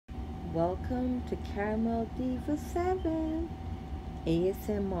Welcome to Caramel Diva 7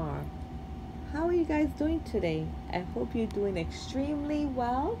 ASMR. How are you guys doing today? I hope you're doing extremely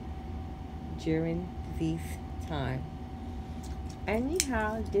well during this time.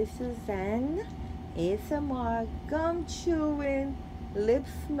 Anyhow, this is an ASMR gum chewing, lip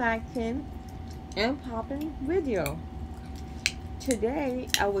smacking, and popping video. Today,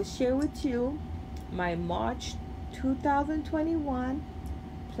 I will share with you my March 2021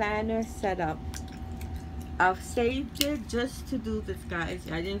 planner setup. I've saved it just to do this, guys.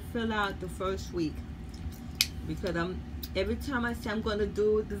 I didn't fill out the first week because every time I say I'm going to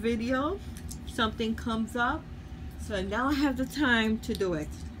do the video, something comes up. So now I have the time to do it.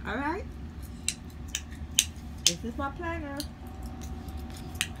 All right? This is my planner.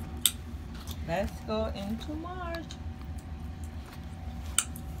 Let's go into March.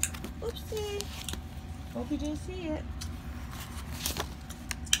 Oopsie. Hope you didn't see it.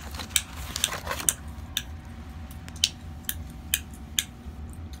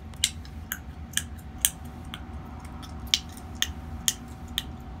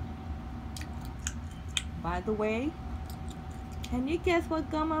 By the way, can you guess what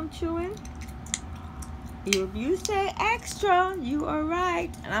gum I'm chewing? If you say extra, you are right.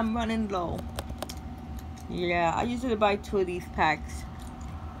 And I'm running low. Yeah, I usually buy 2 of these packs.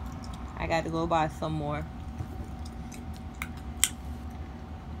 I got to go buy some more.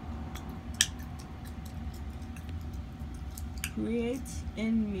 Create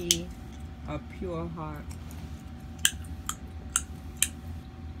in me a pure heart.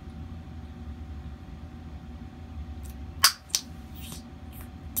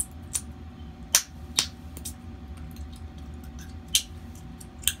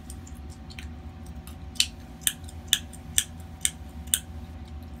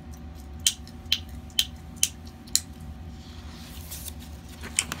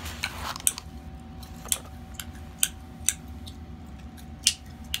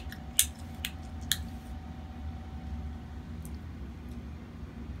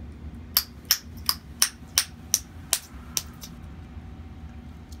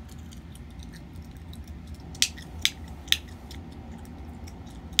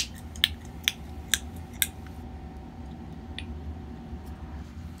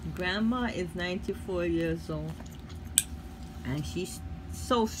 Grandma is 94 years old and she's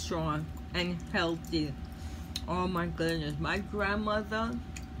so strong and healthy. Oh my goodness, my grandmother,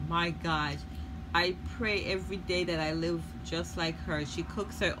 my gosh, I pray every day that I live just like her. She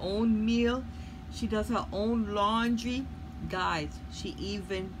cooks her own meal, she does her own laundry. Guys, she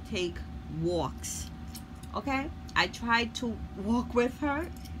even take walks. Okay, I tried to walk with her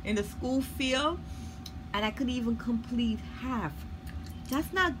in the school field and I could even complete half.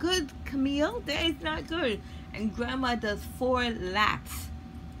 That's not good, Camille. That is not good. And Grandma does 4 laps.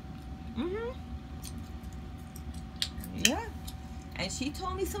 Yeah. And she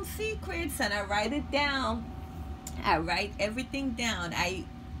told me some secrets and I write it down. I write everything down. I,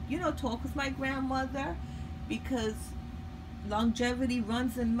 talk with my grandmother because longevity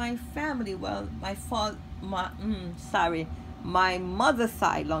runs in my family. Well, my mother's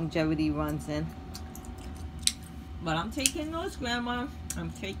side longevity runs in. But I'm taking notes, Grandma.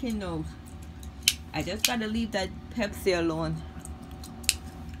 I'm taking notes. I just gotta leave that Pepsi alone.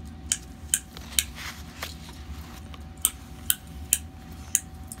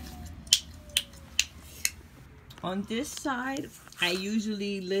 On this side, I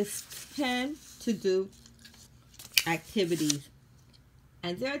usually list 10 to do activities.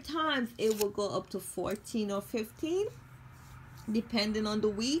 And there are times it will go up to 14 or 15, depending on the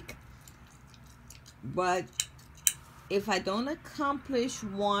week. But if I don't accomplish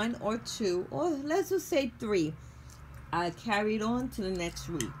 1 or 2, or let's just say 3, I'll carry it on to the next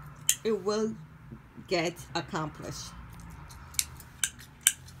week. It will get accomplished.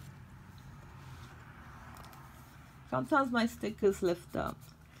 Sometimes my stickers lift up.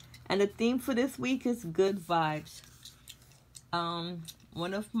 And the theme for this week is good vibes.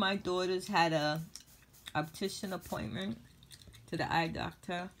 One of my daughters had a optician appointment to the eye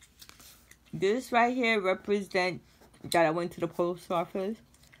doctor. This right here represents that I went to the post office.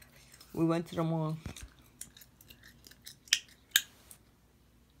 We went to the mall.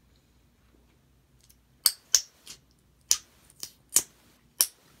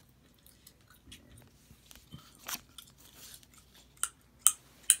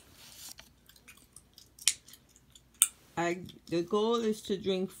 The goal is to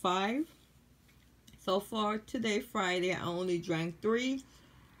drink 5. So far today, Friday, I only drank 3.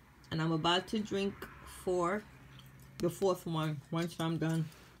 And I'm about to drink 4. The 4th one once I'm done.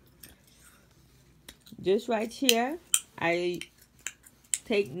 This right here, I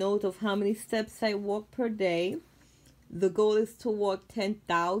take note of how many steps I walk per day. The goal is to walk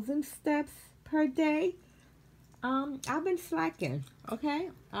 10,000 steps per day. I've been slacking, okay?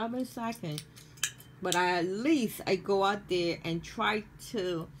 I've been slacking. But at least I go out there and try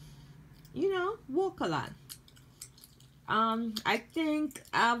to, walk a lot. I think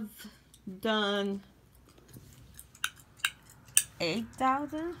I've done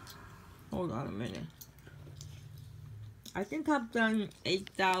 8,000. Hold on a minute. I think I've done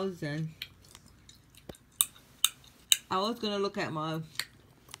 8,000. I was gonna look at my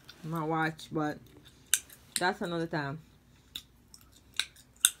watch, but that's another time.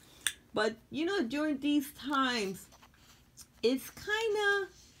 But during these times, it's kind of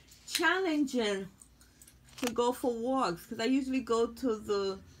challenging to go for walks, because I usually go to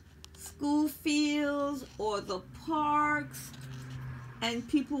the school fields or the parks, and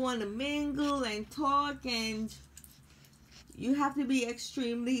people want to mingle and talk, and you have to be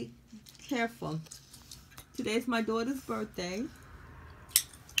extremely careful. Today's my daughter's birthday.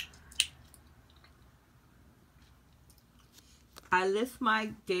 I list my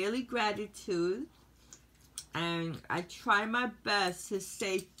daily gratitude, and I try my best to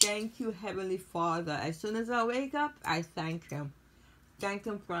say thank you, Heavenly Father. As soon as I wake up, I thank Him. Thank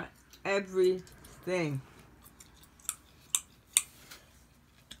Him for everything.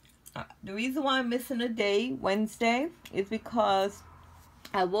 The reason why I'm missing a day, Wednesday, is because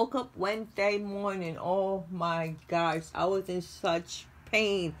I woke up Wednesday morning. Oh my gosh, I was in such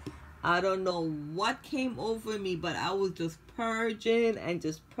pain. I don't know what came over me, but I was just purging and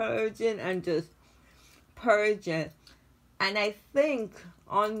just purging and just purging. And I think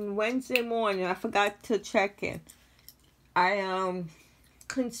on Wednesday morning, I forgot to check in. I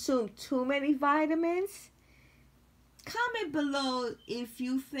consumed too many vitamins. Comment below if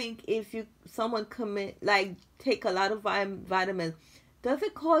you think someone take a lot of vitamins, does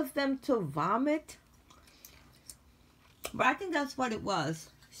it cause them to vomit? But I think that's what it was.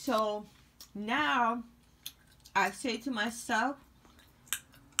 So now I say to myself,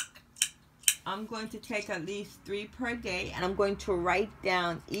 I'm going to take at least 3 per day, and I'm going to write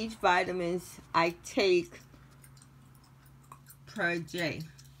down each vitamins I take per day,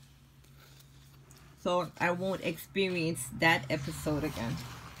 so I won't experience that episode again.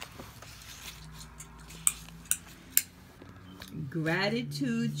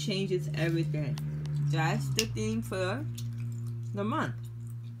 Gratitude changes everything. That's the theme for the month.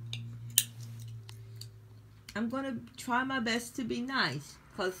 I'm going to try my best to be nice,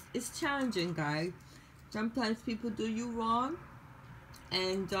 because it's challenging, guys. Sometimes people do you wrong,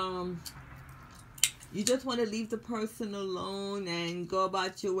 and you just want to leave the person alone and go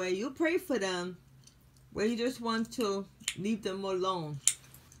about your way. You pray for them, but you just want to leave them alone.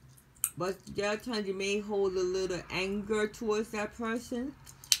 But there are times you may hold a little anger towards that person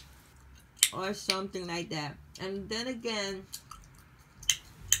or something like that. And then again,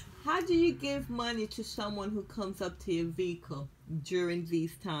 how do you give money to someone who comes up to your vehicle during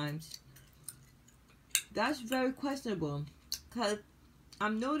these times? That's very questionable, because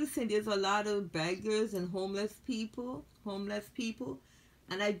I'm noticing there's a lot of beggars and homeless people,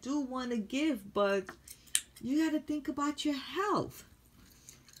 and I do want to give, but you got to think about your health.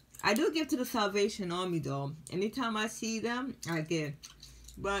 I do give to the Salvation Army, though. Anytime I see them, I give.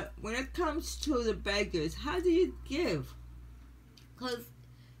 But when it comes to the beggars, how do you give? Because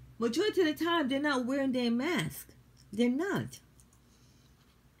majority of the time, they're not wearing their mask. They're not.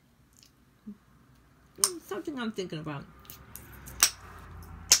 Something I'm thinking about.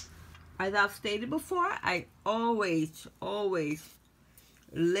 As I've stated before, I always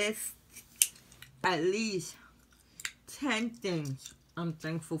list at least 10 things I'm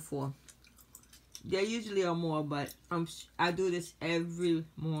thankful for. There usually are more, but I do this every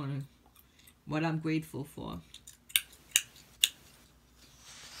morning. What I'm grateful for.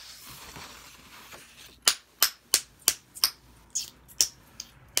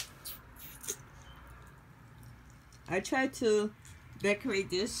 I try to decorate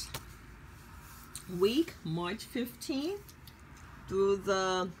this week, March 15th through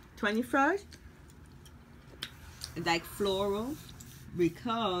the 21st, like floral,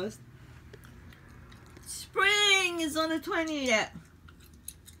 because spring is on the 20th.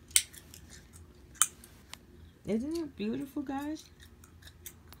 Isn't it beautiful, guys?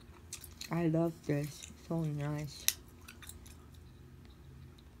 I love this. So nice.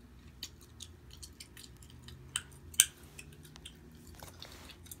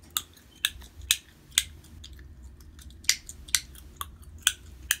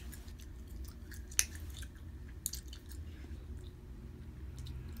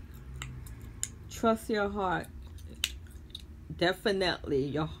 Trust your heart. Definitely,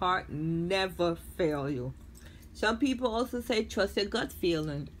 your heart never fail you. Some people also say trust your gut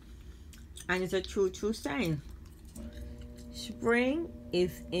feeling, and it's a true saying. Spring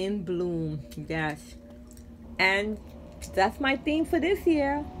is in bloom, yes, and that's my theme for this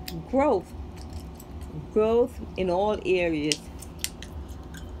year: growth. Growth in all areas.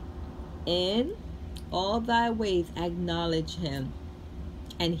 In all thy ways acknowledge him,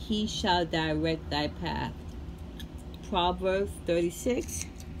 and he shall direct thy path. Proverbs 36.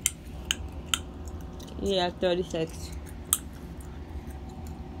 Yeah, 36.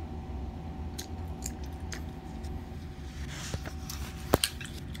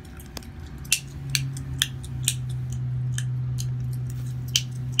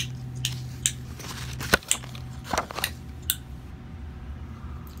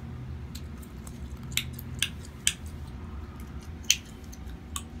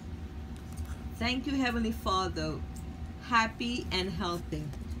 Thank you, Heavenly Father. Happy and healthy.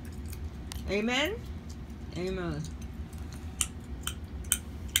 Amen. Amen.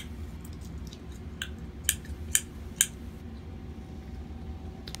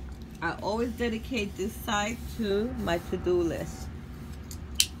 I always dedicate this side to my to-do list.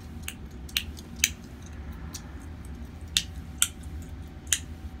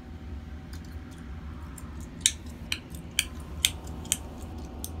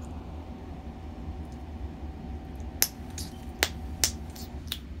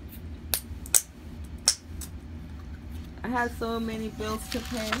 I have so many bills to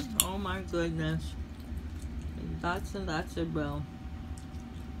pay. Oh my goodness. Lots and lots of bills.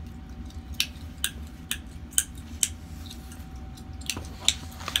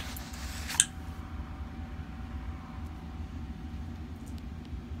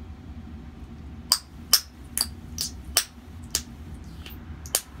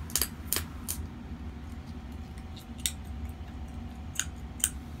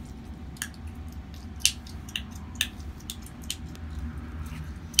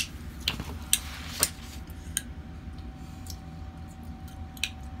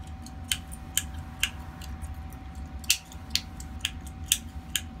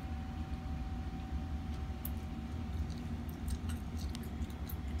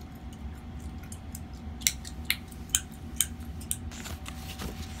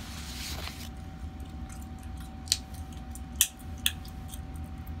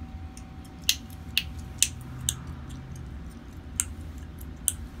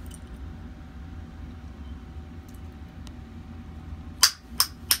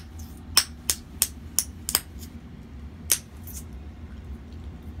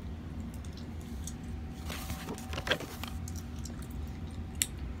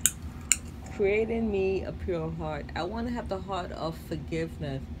 Create in me a pure heart. I want to have the heart of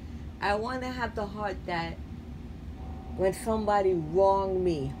forgiveness. I want to have the heart that when somebody wronged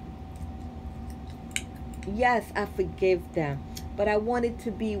me, yes, I forgive them, but I want it to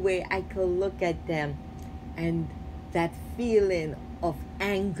be where I could look at them and that feeling of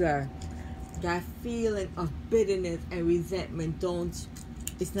anger, that feeling of bitterness and resentment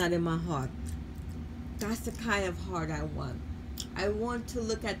it's not in my heart. That's the kind of heart I want. I want to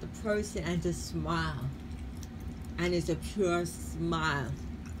look at the person and just smile. And it's a pure smile.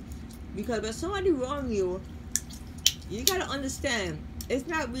 Because when somebody wrongs you, you got to understand, it's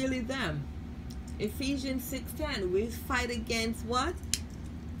not really them. Ephesians 6:10, we fight against what?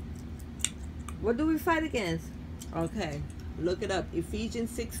 What do we fight against? Okay, look it up.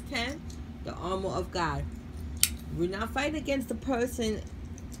 Ephesians 6:10, the armor of God. We're not fighting against the person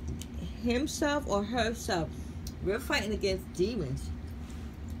himself or herself. We're fighting against demons.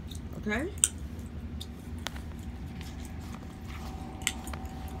 Okay?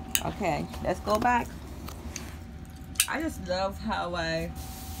 Okay, let's go back. I just love how I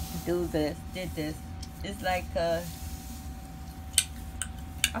did this. It's like I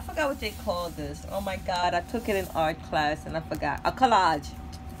forgot what they call this. Oh my God, I took it in art class and I forgot. A collage.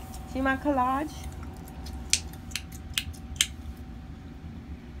 See my collage?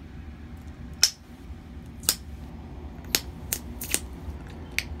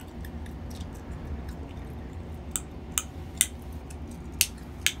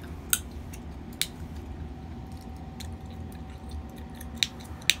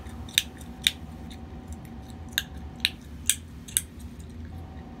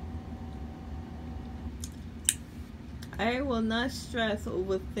 I will not stress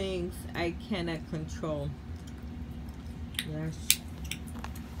over things I cannot control. Yes,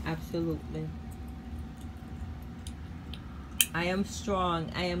 absolutely. I am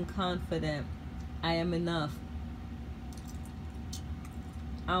strong. I am confident. I am enough.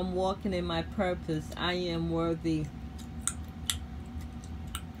 I'm walking in my purpose. I am worthy.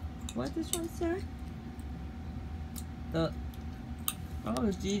 What this one say?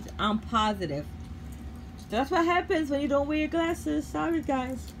 Oh geez, I'm positive. That's what happens when you don't wear your glasses. Sorry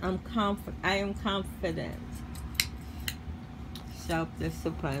guys. I am confident.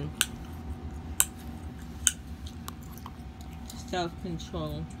 Self-discipline.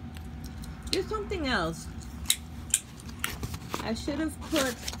 Self-control. There's something else. I should have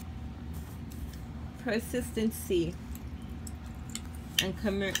put persistency and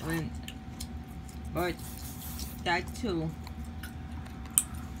commitment. But that too.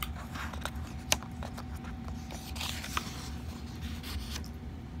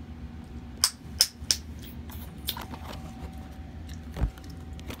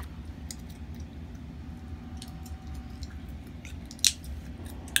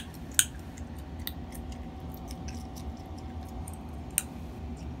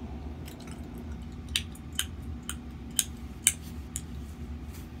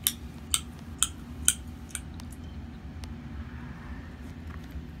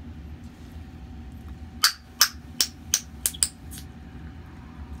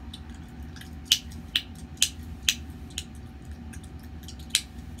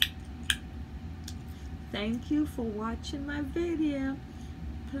 Thank you for watching my video.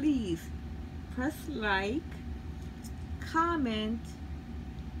 Please press like, comment,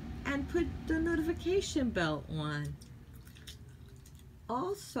 and put the notification bell on.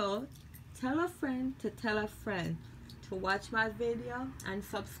 Also, tell a friend to tell a friend to watch my video and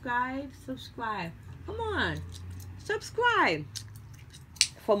subscribe. Come on, subscribe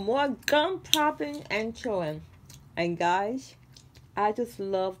for more gum popping and chewing. And guys, I just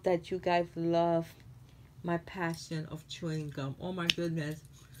love that you guys love my passion of chewing gum. Oh my goodness.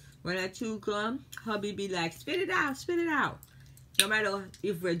 When I chew gum, hubby be like, spit it out, spit it out. No matter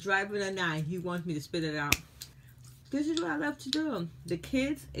if we're driving or not, he wants me to spit it out. This is what I love to do. The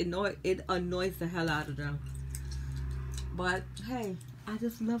kids, it annoys the hell out of them. But hey, I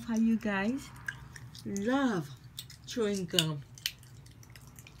just love how you guys love chewing gum.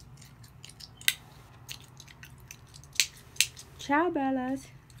 Ciao, Bellas.